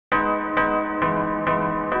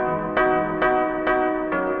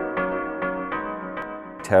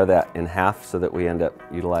tear that in half so that we end up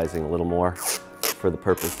utilizing a little more for the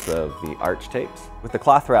purpose of the arch tapes. With the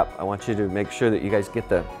cloth wrap, I want you to make sure that you guys get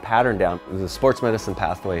the pattern down. The sports medicine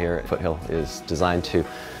pathway here at Foothill is designed to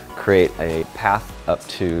create a path up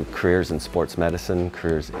to careers in sports medicine,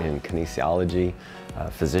 careers in kinesiology,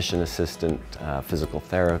 physician assistant, physical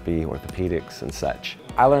therapy, orthopedics, and such.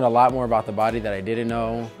 I learned a lot more about the body that I didn't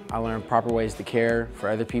know. I learned proper ways to care for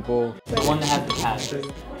other people. The one that has the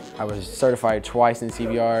patch. I was certified twice in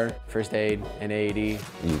CPR, first aid, and AED.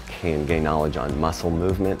 You can gain knowledge on muscle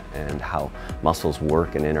movement and how muscles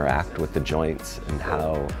work and interact with the joints and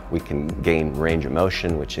how we can gain range of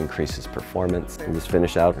motion, which increases performance. And just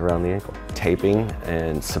finish out around the ankle. Taping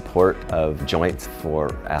and support of joints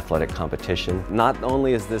for athletic competition. Not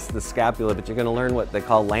only is this the scapula, but you're going to learn what they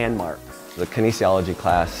call landmarks. The kinesiology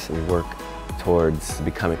class, we work towards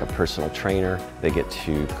becoming a personal trainer. They get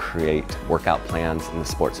to create workout plans. In the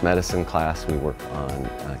sports medicine class, we work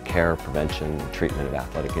on care, prevention, and treatment of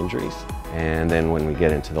athletic injuries. And then when we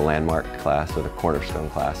get into the landmark class or the cornerstone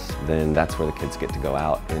class, then that's where the kids get to go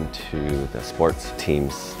out into the sports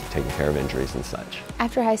teams taking care of injuries and such.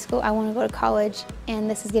 After high school, I want to go to college, and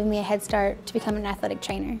this has given me a head start to become an athletic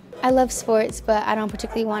trainer. I love sports, but I don't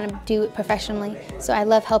particularly want to do it professionally, so I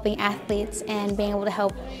love helping athletes and being able to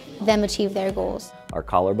help them achieve their goals. Our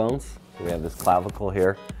collarbones, we have this clavicle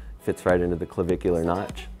here, fits right into the clavicular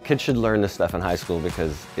notch. Kids should learn this stuff in high school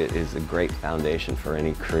because it is a great foundation for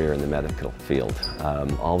any career in the medical field.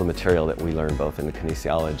 All the material that we learn both in the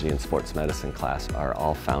kinesiology and sports medicine class are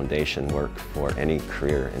all foundation work for any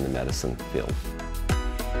career in the medicine field.